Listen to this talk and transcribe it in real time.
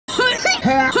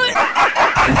What?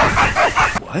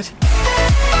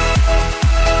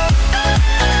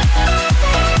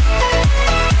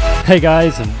 Hey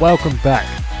guys, and welcome back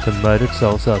to Murdered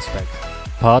Soul Suspect,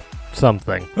 part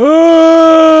something.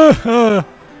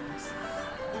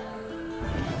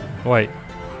 Wait.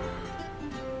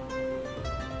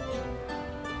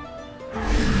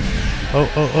 Oh,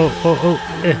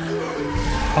 eh.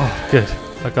 Oh, good.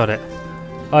 I got it.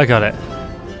 I got it.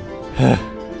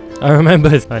 I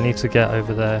remembered. I need to get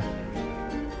over there.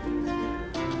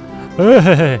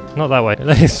 Not that way.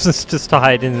 Let's just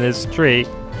hide in this tree.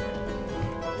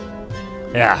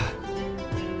 Yeah.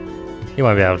 You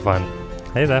won't be able to find him.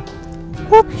 Hey there.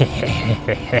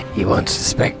 You won't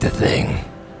suspect a thing.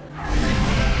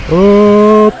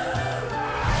 Oh.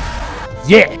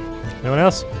 Yeah. Anyone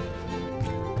else?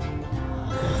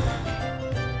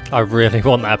 I really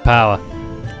want that power.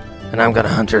 And I'm gonna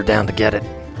hunt her down to get it.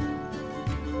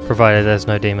 Provided there's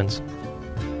no demons.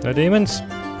 No demons?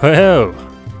 Oh,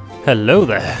 hello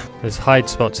there. There's hide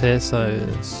spots here, so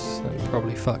it's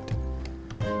probably fucked.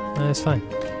 No, it's fine.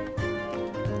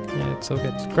 Yeah, it's all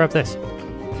good. Just grab this.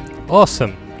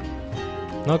 Awesome.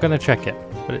 Not gonna check it,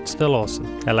 but it's still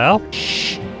awesome. Hello?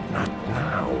 Shh, not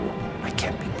now. I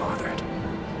can't be bothered.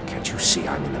 Can't you see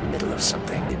I'm in the middle of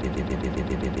something?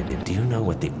 Do you know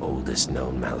what the oldest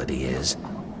known malady is?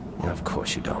 Of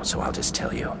course you don't, so I'll just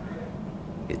tell you.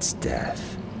 It's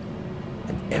death.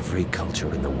 And every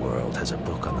culture in the world has a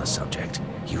book on the subject,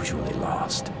 usually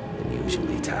lost and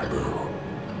usually taboo.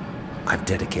 I've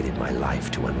dedicated my life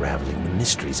to unraveling the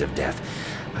mysteries of death.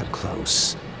 I'm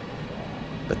close,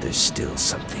 but there's still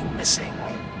something missing.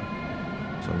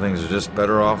 Some things are just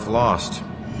better off lost.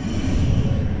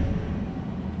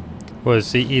 Well,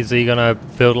 is he gonna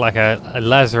build like a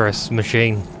Lazarus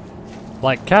machine?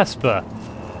 Like Casper?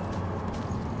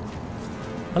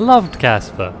 I loved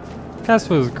Casper.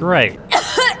 Casper was great.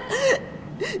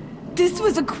 This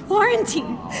was a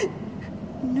quarantine.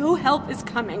 No help is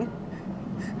coming.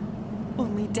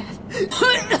 Only death.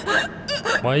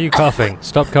 Why are you coughing?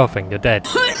 Stop coughing, you're dead.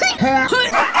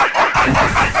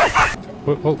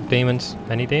 Oh, demons.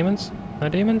 Any demons? No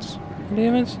demons? No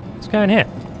demons? Let's go in here.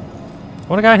 I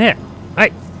wanna go in here.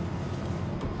 Hey!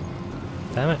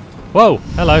 Damn it. Whoa,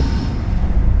 hello.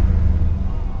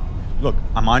 Look,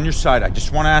 I'm on your side. I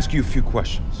just want to ask you a few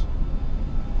questions.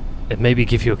 And maybe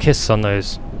give you a kiss on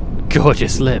those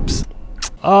gorgeous lips.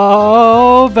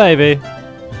 Oh, baby.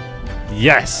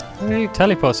 Yes. Why do you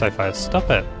teleport so fast?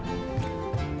 Stop it.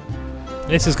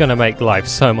 This is going to make life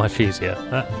so much easier.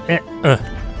 I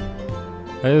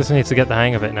just need to get the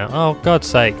hang of it now. Oh, God's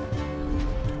sake.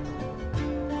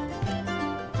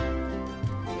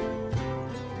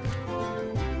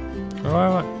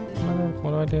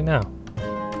 What do I do now?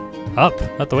 Up?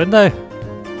 At the window?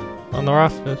 On the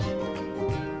rafters?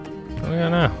 Where do we go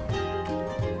now?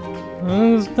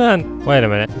 Who's done? Wait a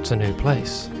minute, it's a new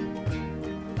place.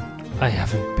 I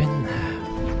haven't been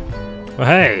there. Well,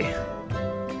 hey!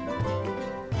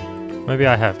 Maybe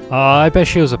I have. Oh, I bet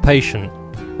she was a patient,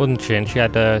 wasn't she? And she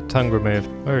had her tongue removed.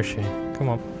 Where is she? Come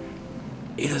on.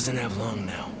 He doesn't have long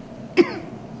now.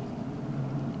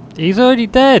 He's already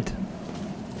dead!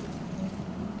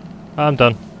 I'm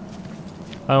done.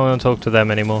 I don't want to talk to them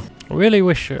anymore. I really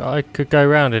wish I could go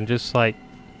around and just like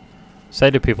say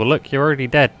to people, look, you're already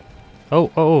dead.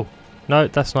 Oh, no,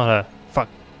 that's not her. Fuck.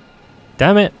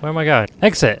 Damn it, where am I going?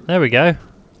 Exit, there we go.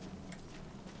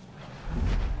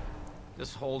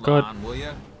 Just hold God. on, will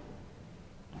you?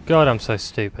 God, I'm so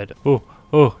stupid.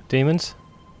 Oh, demons?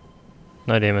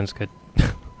 No demons, good.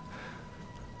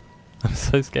 I'm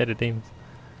so scared of demons.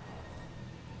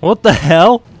 What the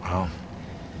hell? Well,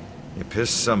 you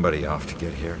pissed somebody off to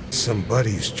get here.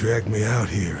 Somebody's dragged me out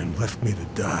here and left me to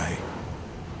die.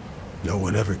 No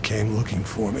one ever came looking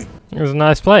for me. It was a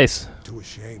nice place. Too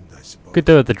ashamed, I suppose. Could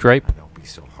do with the drape. Don't be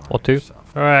so hard Or on two.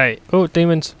 yourself. Alright. Oh,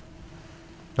 demons.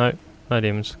 No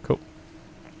demons. Cool.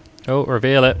 Oh,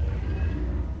 reveal it.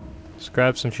 Just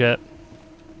grab some shit.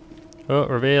 Oh,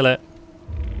 reveal it.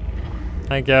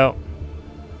 Thank you.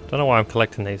 Don't know why I'm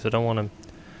collecting these. I don't want them.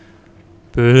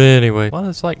 But anyway. Well,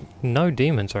 there's like no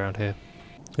demons around here.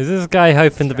 Is this guy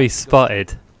hoping to be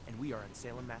spotted? And we are in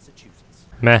Salem, Massachusetts.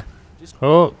 Meh.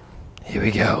 Oh, here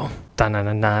we go. Dun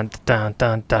dun dun dun dun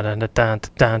dun dun dun dun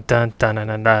dun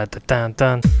dun dun dun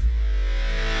dun.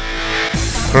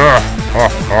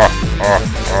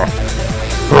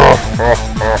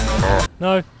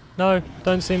 No,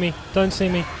 don't see me, don't.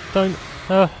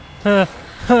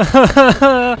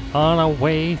 On our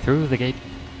way through the gate.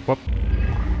 Whoop.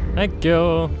 Thank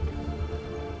you.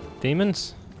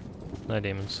 Demons? No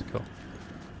demons, cool.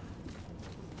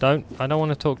 I don't want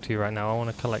to talk to you right now, I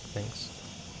want to collect things.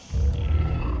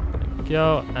 you,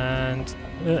 and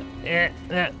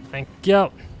thank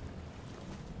you.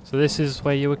 So this is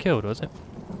where you were killed, was it?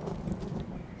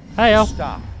 Hey, Al.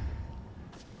 Stop.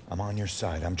 I'm on your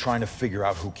side. I'm trying to figure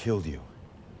out who killed you.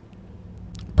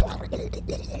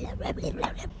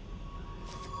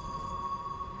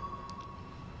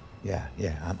 Yeah,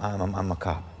 I'm a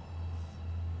cop.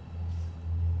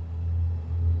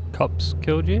 Cops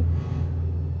killed you?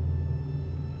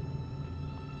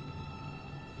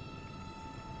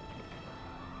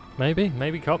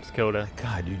 Maybe cops killed her.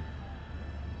 God, you're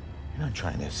not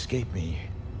trying to escape me.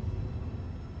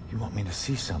 You want me to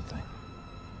see something.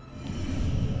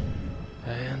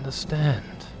 I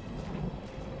understand.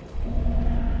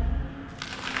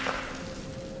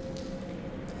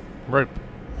 Rope.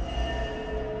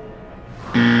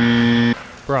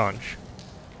 Branch.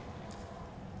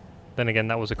 Then again,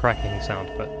 that was a cracking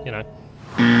sound, but, you know.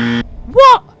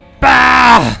 What?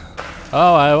 Bah!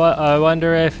 Oh, I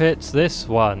wonder if it's this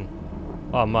one.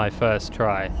 On my first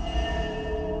try.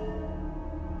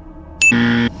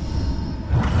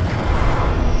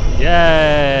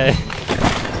 Yay!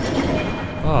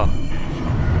 Oh.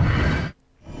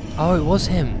 Oh, it was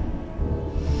him.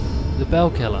 The bell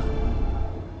killer.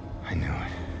 I knew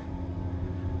it.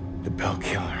 The bell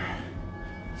killer.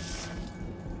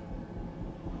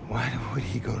 Why would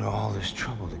he go to all this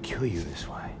trouble to kill you this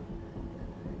way?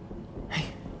 Hey,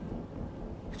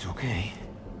 it's okay.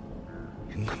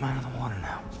 You can come out of the water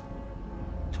now.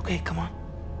 It's okay, come on.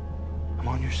 I'm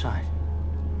on your side.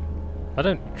 I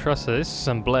don't trust her. This is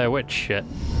some Blair Witch shit.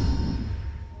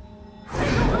 I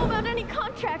don't know about any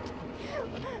contract.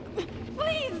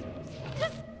 Please,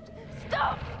 just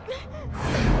stop.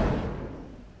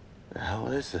 The hell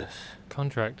is this?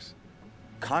 Contracts.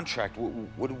 Contract?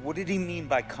 What did he mean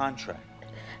by contract?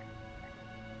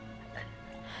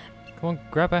 Come on,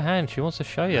 grab her hand. She wants to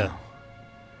show you.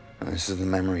 No, this is the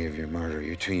memory of your murder.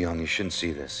 You're too young. You shouldn't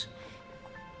see this.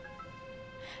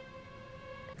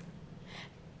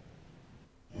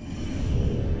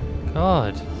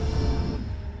 God.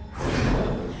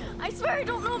 I swear I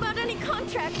don't know about any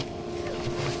contract.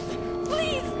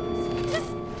 Please,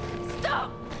 just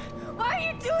stop. Why are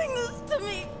you doing this to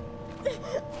me?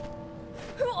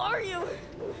 Who are you?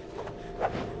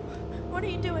 What are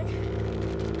you doing?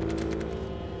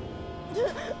 You're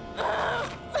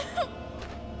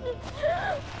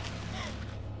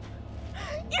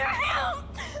him!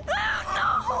 Oh, no!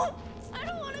 I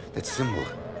don't want to. That symbol.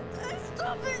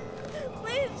 Stop it!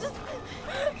 Please, just.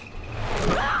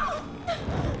 No!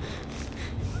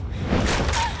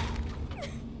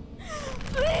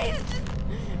 Please! Just...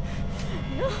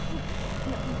 No.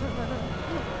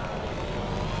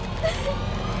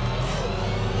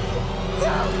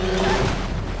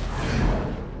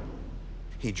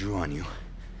 He drew on you.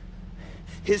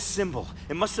 His symbol.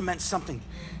 It must have meant something.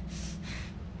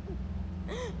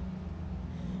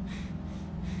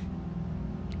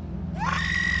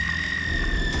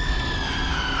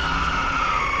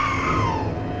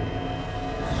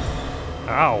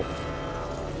 Ow.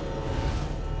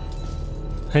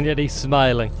 And yet he's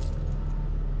smiling.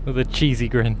 With a cheesy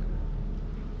grin.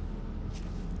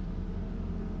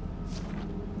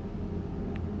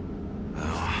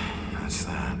 Oh, that's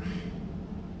that.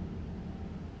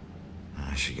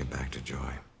 I should get back to Joy.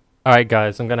 Alright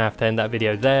guys, I'm going to have to end that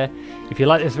video there. If you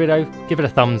like this video, give it a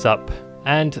thumbs up.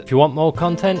 And if you want more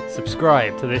content,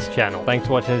 subscribe to this channel. Thanks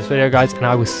for watching this video guys, and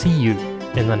I will see you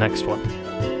in the next one.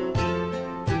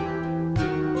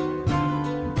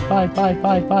 Bye, bye,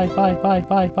 bye, bye, bye, bye,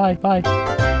 bye, bye,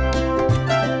 bye.